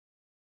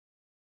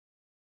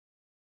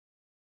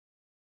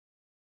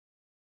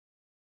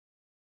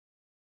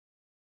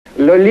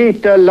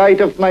Lolita, light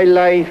of my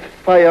life,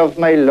 fire of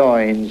my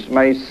loins,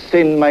 my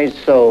sin, my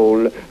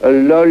soul.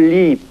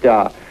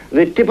 Lolita,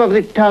 the tip of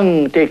the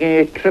tongue taking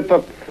a trip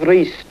of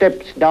 3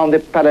 steps down the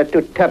palate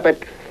to tap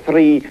at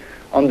 3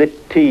 on the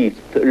teeth.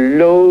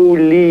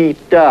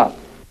 Lolita.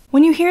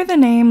 When you hear the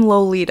name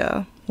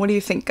Lolita, what do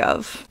you think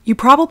of? You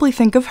probably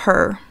think of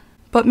her,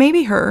 but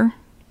maybe her.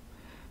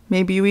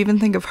 Maybe you even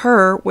think of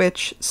her,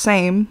 which,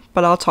 same,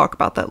 but I'll talk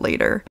about that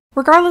later.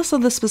 Regardless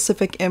of the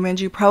specific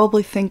image, you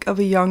probably think of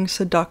a young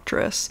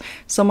seductress,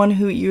 someone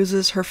who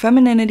uses her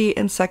femininity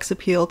and sex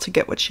appeal to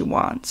get what she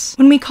wants.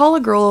 When we call a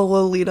girl a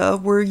Lolita,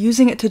 we're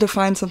using it to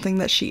define something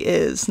that she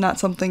is, not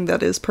something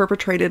that is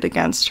perpetrated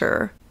against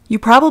her. You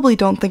probably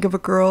don't think of a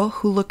girl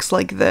who looks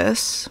like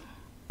this,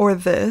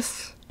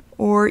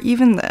 or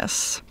even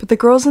this. But the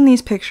girls in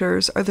these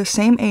pictures are the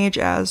same age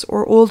as,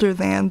 or older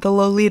than, the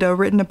Lolita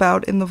written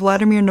about in the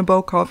Vladimir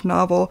Nabokov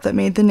novel that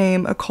made the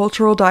name a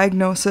cultural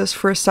diagnosis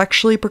for a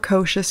sexually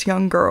precocious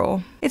young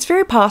girl. It's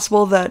very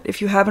possible that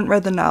if you haven't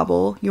read the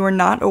novel, you are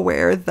not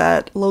aware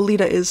that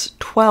Lolita is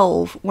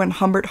 12 when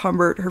Humbert,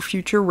 her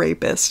future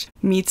rapist,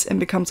 meets and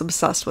becomes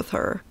obsessed with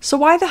her. So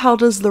why the hell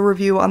does the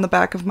review on the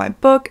back of my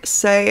book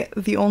say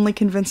the only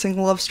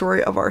convincing love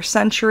story of our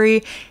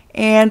century?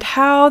 And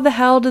how the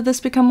hell did this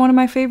become one of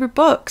my favorite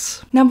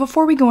books? Now,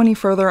 before we go any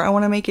further, I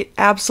want to make it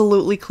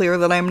absolutely clear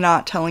that I'm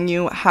not telling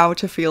you how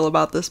to feel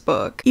about this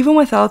book. Even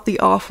without the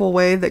awful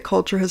way that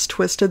culture has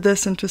twisted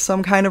this into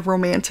some kind of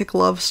romantic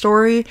love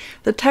story,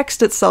 the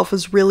text itself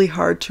is really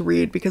hard to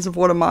read because of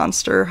what a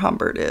monster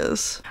Humbert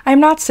is. I'm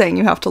not saying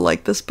you have to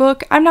like this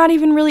book. I'm not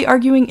even really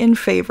arguing in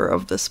favor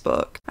of this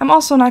book. I'm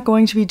also not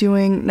going to be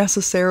doing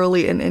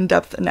necessarily an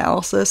in-depth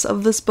analysis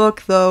of this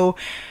book, though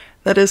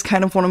that is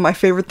kind of one of my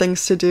favorite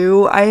things to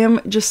do. I am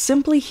just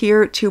simply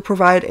here to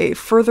provide a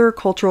further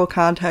cultural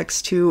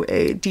context to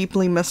a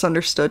deeply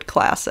misunderstood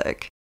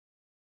classic.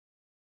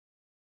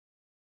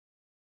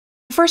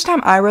 The first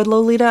time I read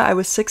Lolita, I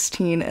was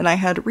 16, and I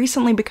had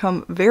recently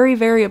become very,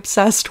 very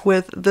obsessed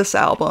with this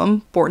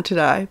album, Born to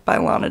Die, by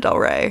Lana Del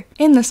Rey.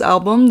 In this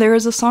album, there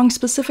is a song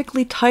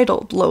specifically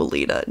titled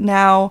Lolita.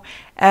 Now,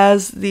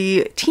 as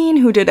the teen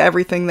who did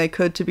everything they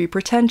could to be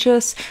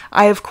pretentious,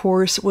 I of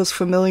course was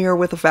familiar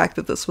with the fact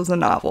that this was a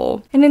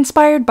novel. And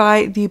inspired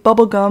by the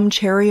bubblegum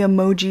cherry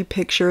emoji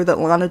picture that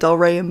Lana Del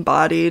Rey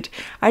embodied,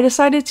 I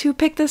decided to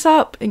pick this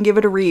up and give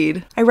it a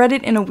read. I read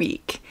it in a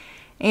week.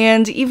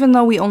 And even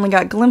though we only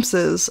got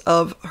glimpses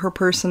of her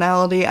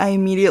personality, I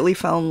immediately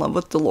fell in love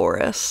with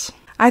Dolores.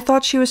 I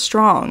thought she was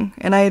strong,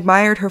 and I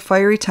admired her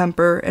fiery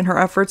temper and her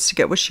efforts to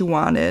get what she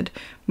wanted,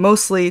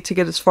 mostly to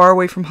get as far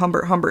away from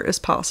Humbert as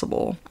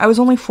possible. I was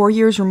only 4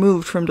 years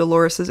removed from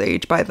Dolores'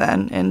 age by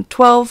then, and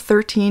 12,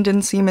 13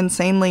 didn't seem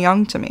insanely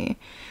young to me.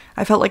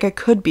 I felt like I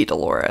could be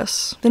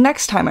Dolores. The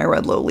next time I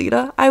read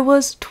Lolita, I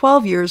was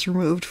 12 years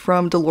removed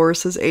from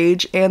Dolores'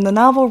 age, and the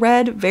novel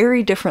read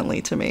very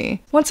differently to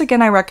me. Once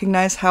again, I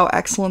recognized how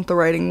excellent the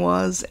writing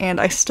was,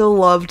 and I still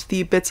loved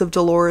the bits of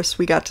Dolores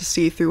we got to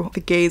see through the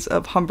gaze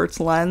of Humbert's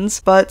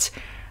lens, but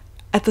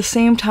at the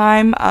same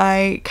time,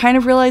 I kind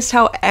of realized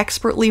how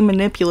expertly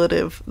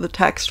manipulative the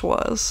text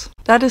was.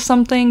 That is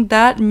something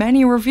that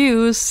many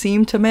reviews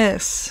seem to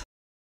miss.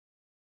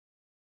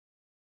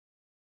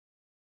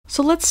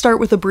 So let's start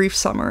with a brief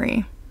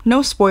summary.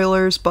 No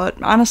spoilers, but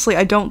honestly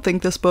I don't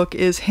think this book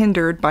is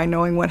hindered by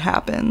knowing what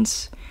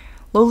happens.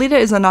 Lolita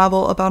is a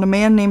novel about a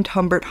man named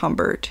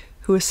Humbert,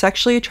 who is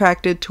sexually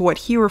attracted to what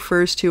he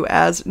refers to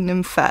as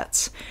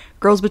nymphets,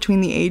 girls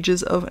between the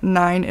ages of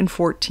 9 and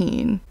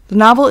 14. The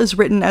novel is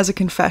written as a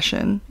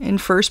confession, in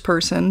first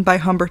person, by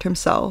Humbert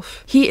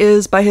himself. He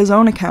is, by his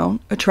own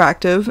account,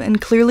 attractive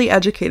and clearly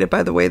educated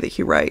by the way that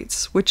he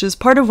writes, which is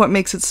part of what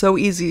makes it so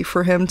easy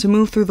for him to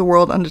move through the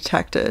world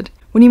undetected.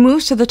 When he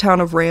moves to the town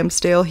of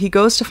Ramsdale, he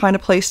goes to find a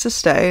place to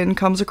stay and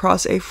comes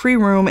across a free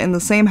room in the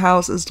same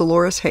house as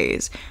Dolores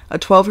Hayes, a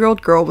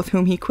 12-year-old girl with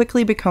whom he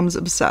quickly becomes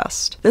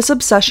obsessed. This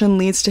obsession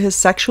leads to his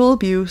sexual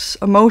abuse,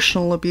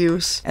 emotional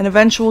abuse, and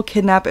eventual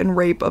kidnap and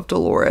rape of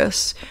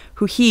Dolores,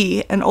 who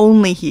he, and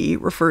only he,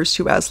 refers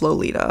to as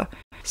Lolita.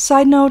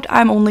 Side note,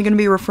 I'm only going to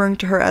be referring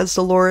to her as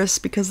Dolores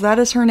because that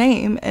is her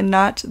name, and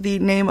not the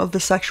name of the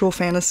sexual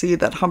fantasy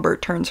that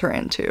Humbert turns her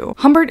into.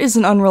 Humbert is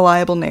an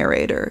unreliable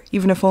narrator,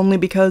 even if only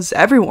because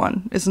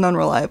everyone is an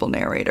unreliable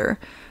narrator.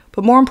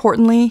 But more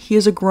importantly, he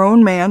is a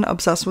grown man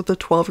obsessed with a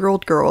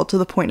 12-year-old girl to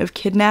the point of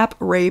kidnap,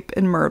 rape,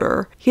 and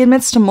murder. He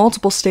admits to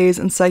multiple stays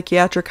in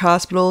psychiatric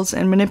hospitals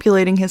and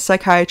manipulating his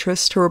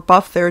psychiatrists to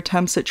rebuff their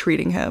attempts at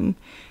treating him.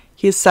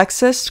 He is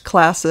sexist,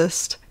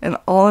 classist, and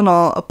all in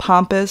all, a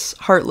pompous,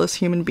 heartless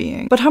human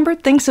being. But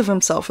Humbert thinks of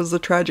himself as the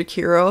tragic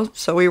hero,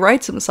 so he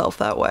writes himself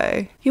that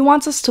way. He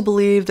wants us to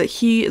believe that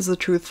he is the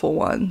truthful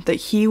one, that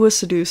he was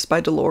seduced by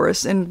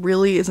Dolores, and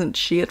really isn't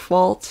she at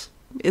fault?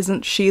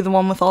 Isn't she the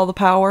one with all the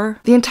power?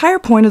 The entire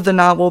point of the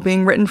novel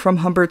being written from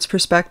Humbert's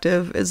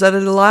perspective is that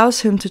it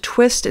allows him to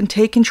twist and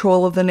take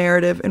control of the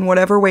narrative in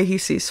whatever way he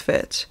sees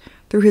fit.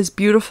 Through his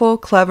beautiful,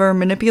 clever,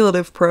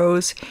 manipulative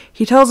prose,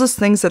 he tells us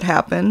things that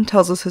happen,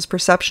 tells us his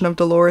perception of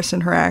Dolores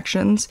and her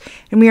actions,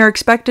 and we are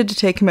expected to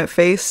take him at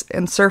face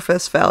and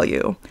surface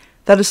value.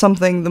 That is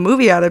something the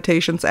movie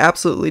adaptations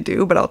absolutely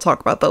do, but I'll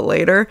talk about that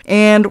later.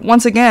 And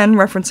once again,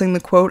 referencing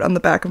the quote on the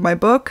back of my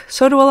book,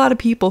 so do a lot of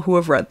people who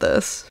have read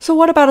this. So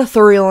what about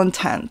authorial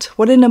intent?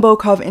 What did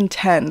Nabokov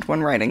intend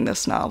when writing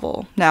this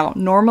novel? Now,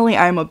 normally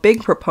I'm a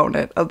big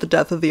proponent of the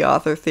death of the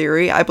author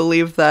theory. I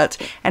believe that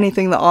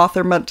anything the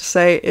author meant to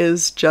say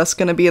is just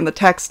going to be in the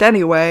text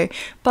anyway,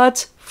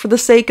 but for the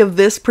sake of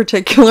this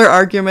particular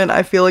argument,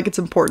 I feel like it's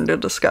important to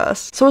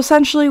discuss. So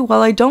essentially,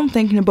 while I don't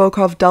think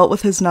Nabokov dealt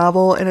with his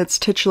novel and its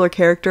titular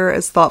character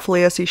as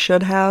thoughtfully as he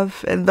should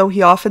have, and though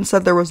he often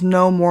said there was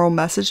no moral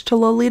message to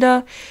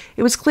Lolita,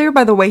 it was clear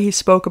by the way he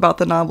spoke about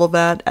the novel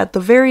that, at the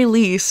very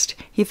least,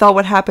 he thought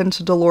what happened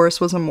to Dolores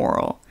was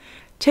immoral.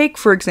 Take,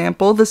 for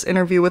example, this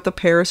interview with the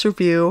Paris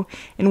Review,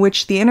 in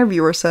which the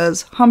interviewer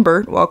says,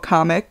 Humbert, while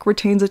comic,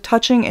 retains a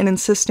touching and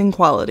insisting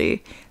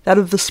quality, that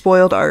of the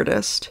spoiled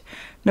artist.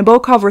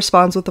 Nabokov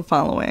responds with the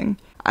following: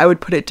 I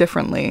would put it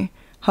differently.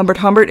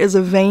 Humbert is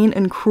a vain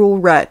and cruel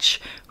wretch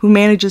who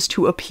manages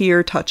to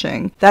appear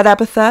touching. That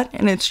epithet,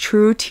 in its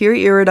true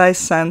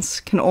tear-iridized sense,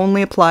 can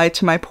only apply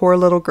to my poor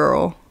little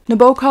girl.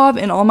 Nabokov,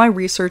 in all my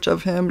research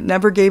of him,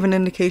 never gave an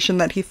indication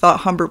that he thought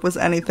Humbert was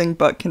anything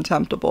but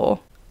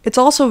contemptible. It's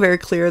also very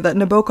clear that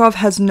Nabokov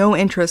has no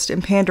interest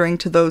in pandering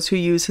to those who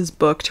use his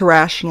book to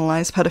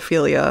rationalize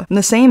pedophilia. In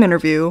the same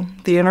interview,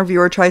 the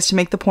interviewer tries to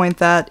make the point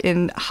that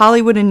in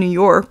Hollywood and New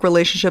York,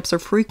 relationships are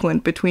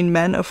frequent between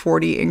men of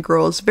 40 and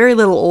girls very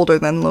little older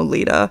than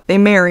Lolita. They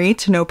marry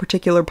to no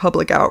particular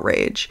public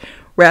outrage,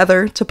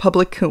 rather to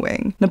public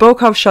cooing.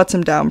 Nabokov shuts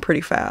him down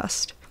pretty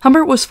fast.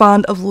 Humbert was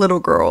fond of little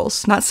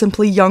girls, not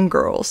simply young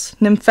girls,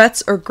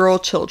 nymphets or girl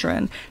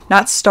children,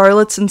 not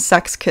starlets and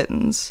sex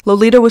kittens.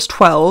 Lolita was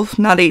 12,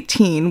 not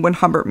 18, when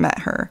Humbert met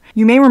her.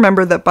 You may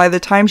remember that by the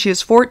time she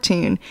is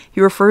 14,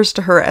 he refers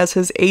to her as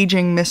his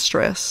aging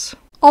mistress.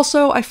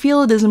 Also, I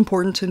feel it is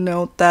important to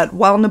note that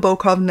while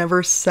Nabokov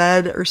never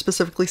said or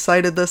specifically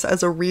cited this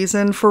as a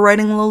reason for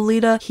writing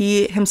Lolita,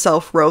 he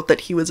himself wrote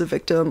that he was a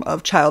victim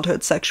of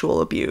childhood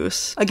sexual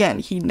abuse. Again,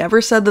 he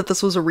never said that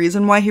this was a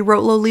reason why he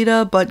wrote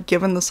Lolita, but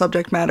given the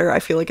subject matter, I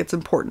feel like it's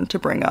important to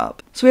bring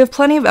up. So we have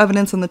plenty of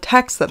evidence in the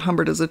text that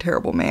Humbert is a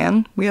terrible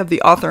man. We have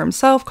the author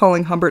himself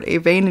calling Humbert a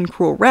vain and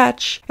cruel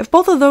wretch. If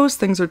both of those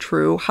things are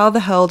true, how the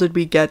hell did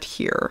we get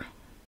here?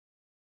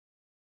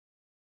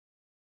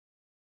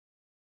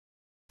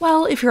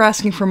 Well, if you're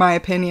asking for my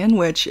opinion,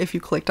 which if you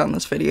clicked on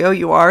this video,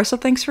 you are, so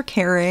thanks for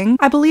caring.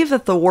 I believe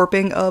that the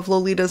warping of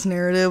Lolita's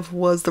narrative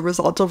was the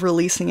result of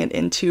releasing it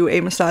into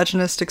a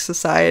misogynistic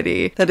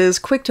society that is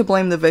quick to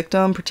blame the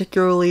victim,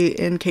 particularly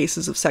in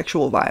cases of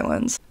sexual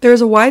violence. There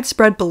is a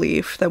widespread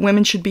belief that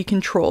women should be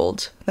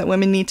controlled, that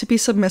women need to be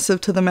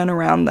submissive to the men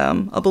around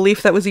them, a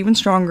belief that was even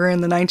stronger in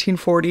the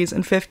 1940s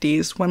and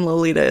 50s when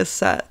Lolita is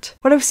set.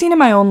 What I've seen in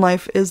my own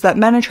life is that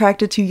men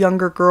attracted to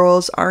younger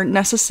girls aren't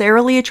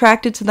necessarily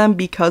attracted to them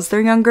because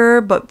they're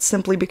younger, but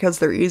simply because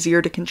they're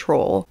easier to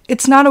control.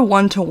 It's not a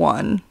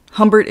one-to-one.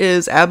 Humbert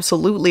is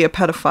absolutely a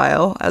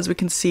pedophile, as we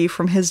can see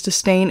from his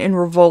disdain and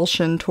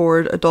revulsion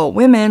toward adult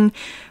women,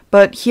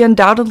 but he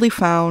undoubtedly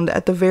found,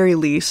 at the very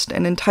least,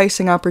 an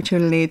enticing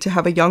opportunity to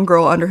have a young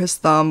girl under his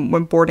thumb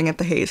when boarding at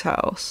the Hayes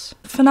house.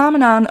 The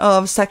phenomenon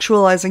of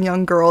sexualizing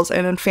young girls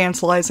and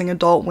infantilizing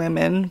adult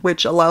women,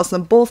 which allows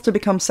them both to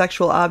become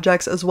sexual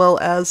objects as well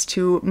as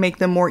to make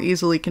them more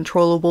easily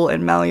controllable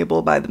and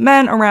malleable by the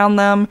men around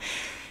them,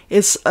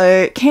 is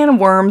a can of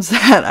worms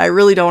that I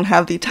really don't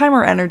have the time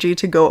or energy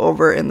to go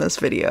over in this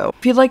video.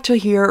 If you'd like to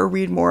hear or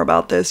read more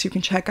about this, you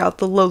can check out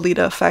The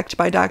Lolita Effect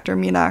by Dr.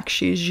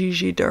 Meenakshi,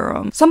 Gigi,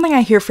 Durham. Something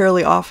I hear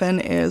fairly often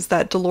is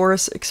that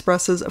Dolores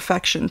expresses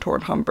affection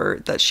toward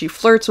Humbert, that she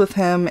flirts with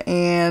him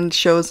and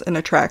shows an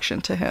attraction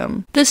to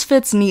him. This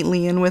fits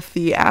neatly in with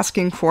the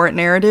asking for it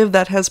narrative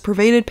that has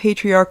pervaded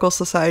patriarchal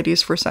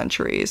societies for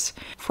centuries.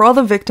 For all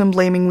the victim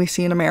blaming we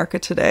see in America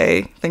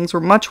today, things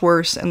were much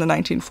worse in the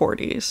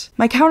 1940s.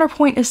 My counterpoint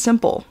is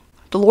simple.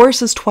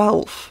 Dolores is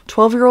 12.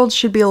 12-year-olds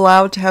should be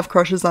allowed to have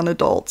crushes on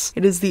adults.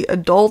 It is the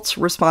adult's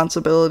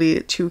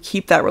responsibility to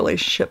keep that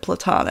relationship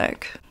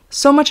platonic.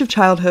 So much of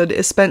childhood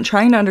is spent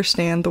trying to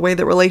understand the way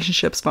that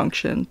relationships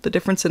function, the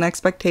difference in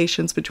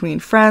expectations between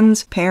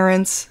friends,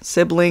 parents,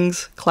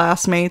 siblings,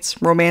 classmates,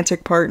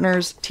 romantic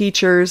partners,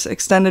 teachers,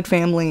 extended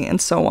family,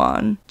 and so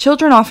on.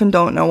 Children often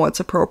don't know what's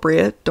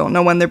appropriate, don't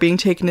know when they're being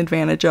taken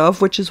advantage of,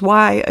 which is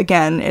why,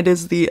 again, it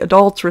is the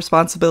adult's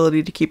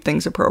responsibility to keep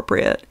things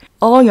appropriate.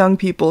 All young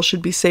people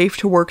should be safe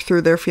to work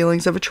through their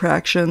feelings of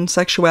attraction,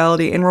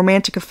 sexuality, and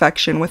romantic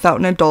affection without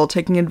an adult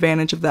taking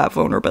advantage of that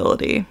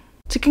vulnerability.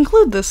 To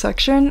conclude this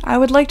section, I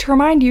would like to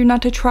remind you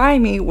not to try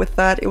me with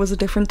that it was a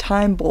different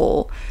time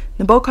bull.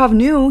 Nabokov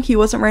knew he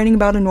wasn't writing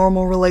about a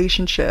normal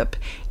relationship.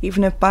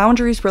 Even if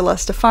boundaries were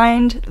less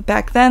defined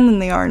back then than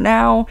they are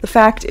now, the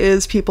fact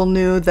is people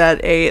knew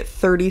that a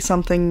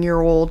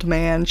 30-something-year-old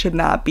man should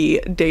not be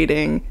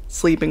dating,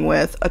 sleeping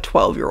with a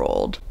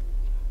 12-year-old.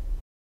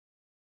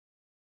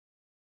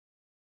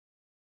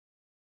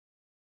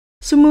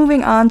 So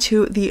moving on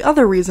to the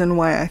other reason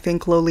why I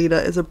think Lolita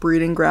is a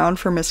breeding ground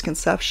for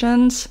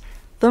misconceptions,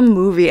 the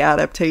movie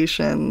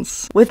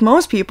adaptations. With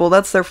most people,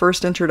 that's their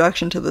first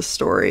introduction to this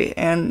story,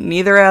 and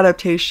neither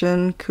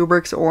adaptation,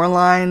 Kubrick's or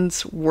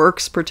Lyne's,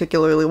 works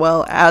particularly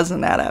well as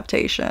an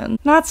adaptation.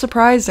 Not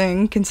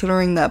surprising,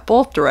 considering that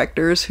both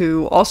directors,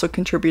 who also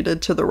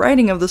contributed to the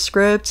writing of the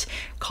script,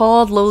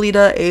 called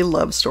Lolita a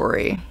love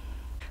story.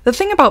 The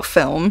thing about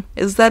film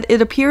is that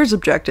it appears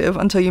objective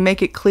until you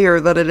make it clear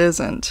that it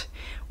isn't.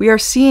 We are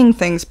seeing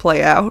things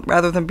play out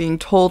rather than being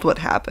told what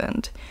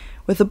happened.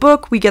 With the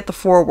book, we get the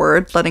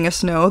foreword, letting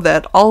us know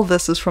that all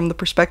this is from the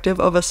perspective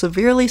of a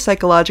severely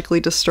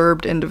psychologically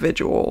disturbed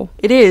individual.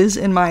 It is,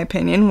 in my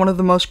opinion, one of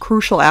the most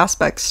crucial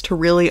aspects to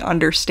really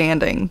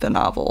understanding the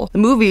novel. The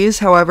movies,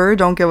 however,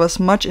 don't give us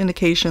much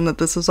indication that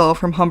this is all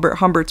from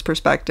Humbert's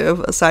perspective,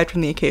 aside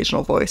from the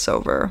occasional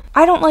voiceover.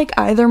 I don't like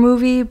either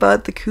movie,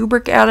 but the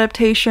Kubrick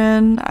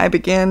adaptation, I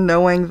begin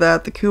knowing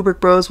that the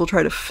Kubrick bros will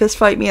try to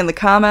fistfight me in the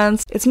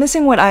comments. It's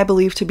missing what I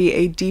believe to be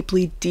a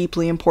deeply,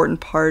 deeply important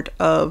part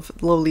of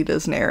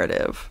Lolita's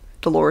narrative,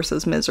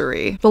 Dolores's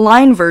misery. The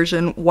Lyne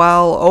version,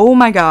 while, oh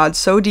my god,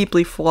 so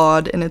deeply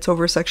flawed in its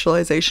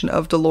over-sexualization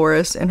of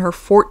Dolores and her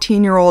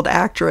 14-year-old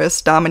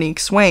actress, Dominique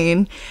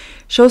Swain,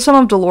 shows some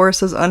of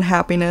Dolores's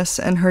unhappiness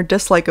and her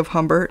dislike of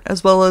Humbert,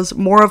 as well as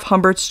more of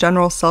Humbert's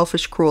general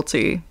selfish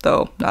cruelty,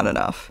 though not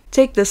enough.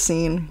 Take this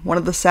scene, one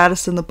of the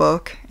saddest in the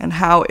book, and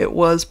how it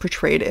was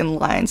portrayed in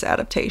Lyne's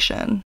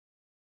adaptation.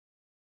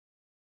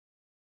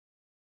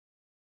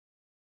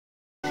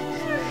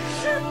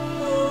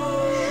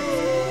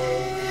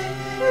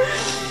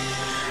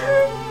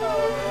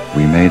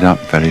 We made up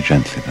very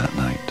gently that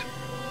night.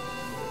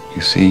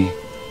 You see,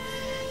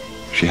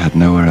 she had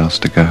nowhere else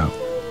to go.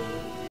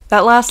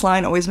 That last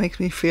line always makes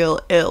me feel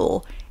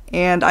ill,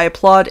 and I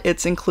applaud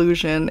its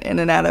inclusion in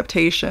an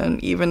adaptation,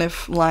 even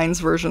if Lyne's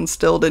version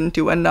still didn't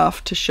do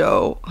enough to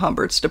show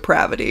Humbert's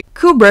depravity.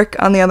 Kubrick,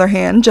 on the other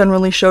hand,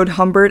 generally showed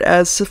Humbert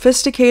as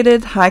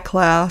sophisticated,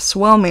 high-class,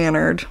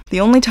 well-mannered.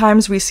 The only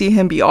times we see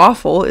him be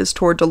awful is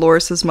toward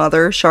Dolores's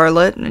mother,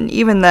 Charlotte, and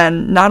even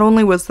then, not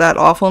only was that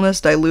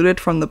awfulness diluted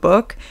from the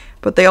book,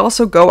 but they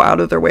also go out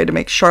of their way to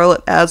make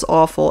Charlotte as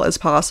awful as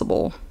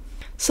possible.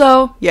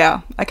 So,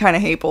 yeah, I kinda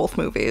hate both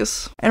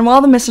movies. And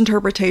while the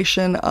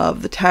misinterpretation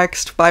of the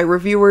text by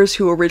reviewers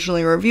who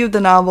originally reviewed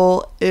the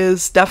novel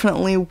is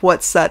definitely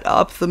what set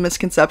up the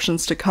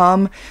misconceptions to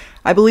come,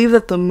 I believe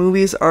that the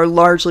movies are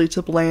largely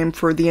to blame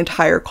for the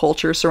entire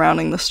culture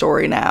surrounding the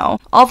story now.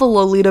 All the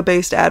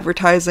Lolita-based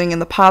advertising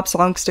and the pop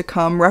songs to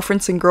come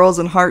referencing girls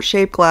in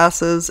heart-shaped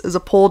glasses is a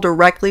pull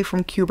directly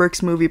from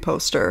Kubrick's movie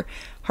poster.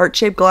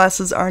 Heart-shaped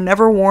glasses are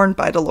never worn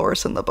by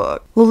Dolores in the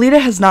book. Lolita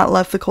has not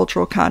left the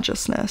cultural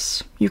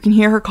consciousness. You can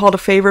hear her called a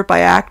favorite by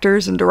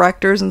actors and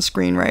directors and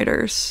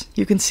screenwriters.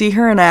 You can see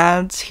her in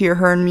ads, hear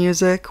her in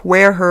music,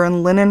 wear her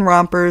in linen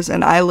rompers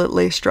and eyelet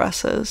lace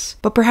dresses.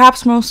 But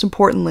perhaps most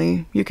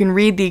importantly, you can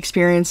read the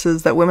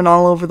experiences that women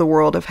all over the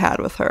world have had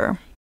with her.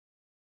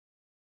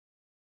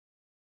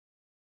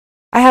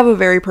 I have a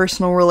very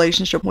personal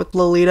relationship with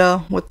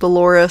Lolita, with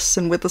Dolores,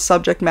 and with the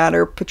subject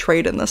matter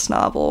portrayed in this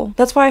novel.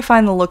 That's why I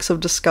find the looks of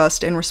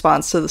disgust in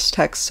response to this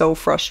text so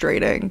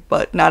frustrating,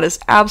 but not as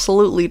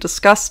absolutely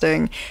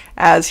disgusting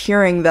as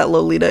hearing that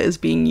Lolita is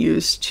being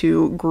used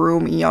to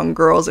groom young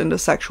girls into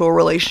sexual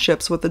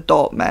relationships with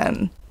adult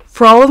men.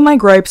 For all of my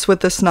gripes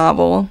with this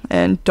novel,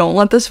 and don't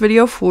let this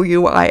video fool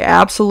you, I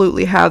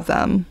absolutely have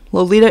them,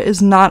 Lolita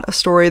is not a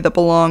story that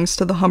belongs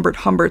to the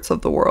Humberts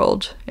of the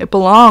world. It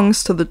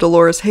belongs to the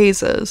Dolores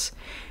Hayes'.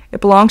 It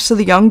belongs to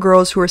the young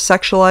girls who are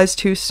sexualized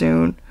too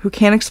soon, who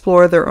can't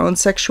explore their own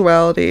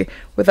sexuality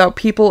without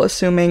people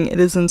assuming it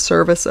is in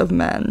service of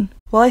men.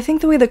 While I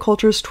think the way the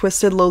culture's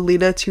twisted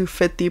Lolita to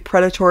fit the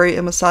predatory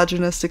and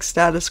misogynistic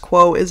status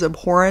quo is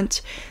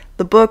abhorrent,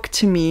 the book,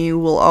 to me,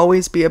 will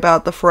always be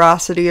about the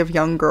ferocity of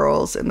young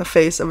girls in the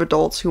face of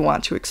adults who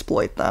want to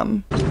exploit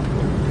them.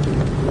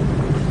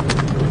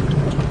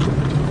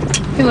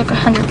 You look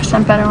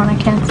 100% better when I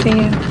can't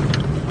see you.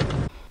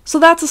 So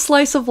that's a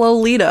slice of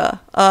Lolita.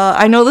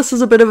 I know this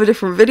is a bit of a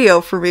different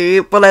video for me,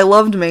 but I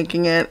loved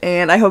making it,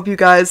 and I hope you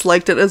guys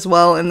liked it as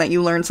well and that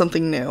you learned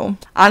something new.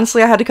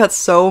 Honestly, I had to cut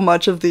so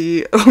much of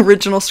the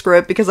original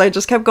script because I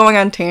just kept going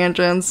on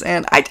tangents,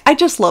 and I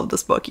just love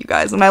this book, you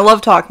guys, and I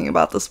love talking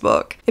about this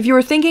book. If you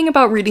were thinking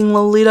about reading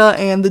Lolita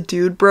and the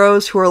dude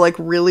bros who are like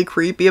really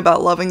creepy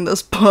about loving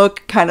this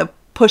book kind of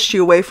pushed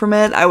you away from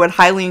it, I would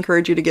highly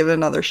encourage you to give it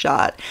another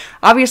shot.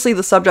 Obviously,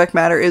 the subject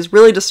matter is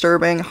really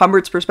disturbing.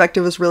 Humbert's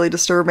perspective is really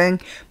disturbing,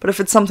 but if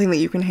it's something that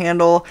you can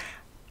handle,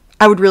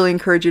 I would really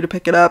encourage you to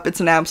pick it up. It's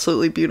an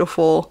absolutely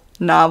beautiful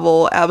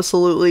novel,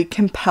 absolutely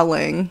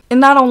compelling. And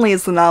not only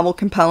is the novel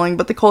compelling,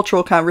 but the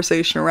cultural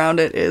conversation around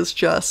it is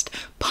just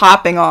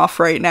popping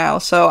off right now,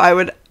 so I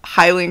would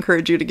highly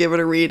encourage you to give it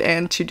a read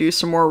and to do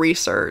some more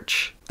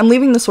research. I'm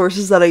leaving the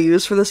sources that I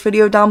use for this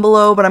video down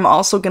below, but I'm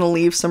also going to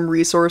leave some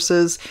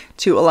resources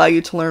to allow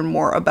you to learn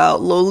more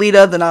about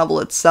Lolita, the novel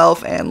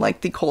itself, and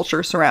like the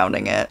culture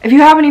surrounding it. If you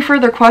have any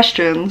further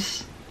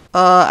questions,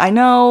 I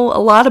know a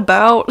lot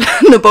about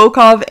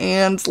Nabokov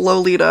and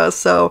Lolita,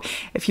 so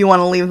if you want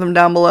to leave them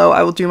down below,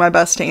 I will do my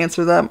best to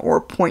answer them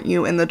or point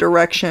you in the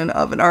direction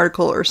of an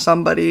article or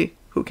somebody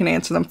who can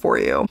answer them for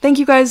you. Thank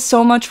you guys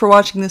so much for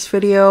watching this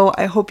video.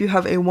 I hope you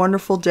have a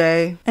wonderful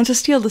day. And to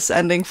steal this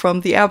ending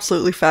from the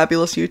absolutely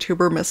fabulous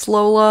YouTuber Miss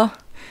Lola,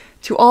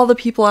 to all the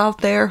people out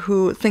there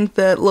who think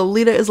that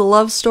Lolita is a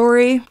love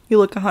story, you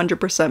look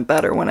 100%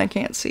 better when I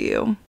can't see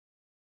you.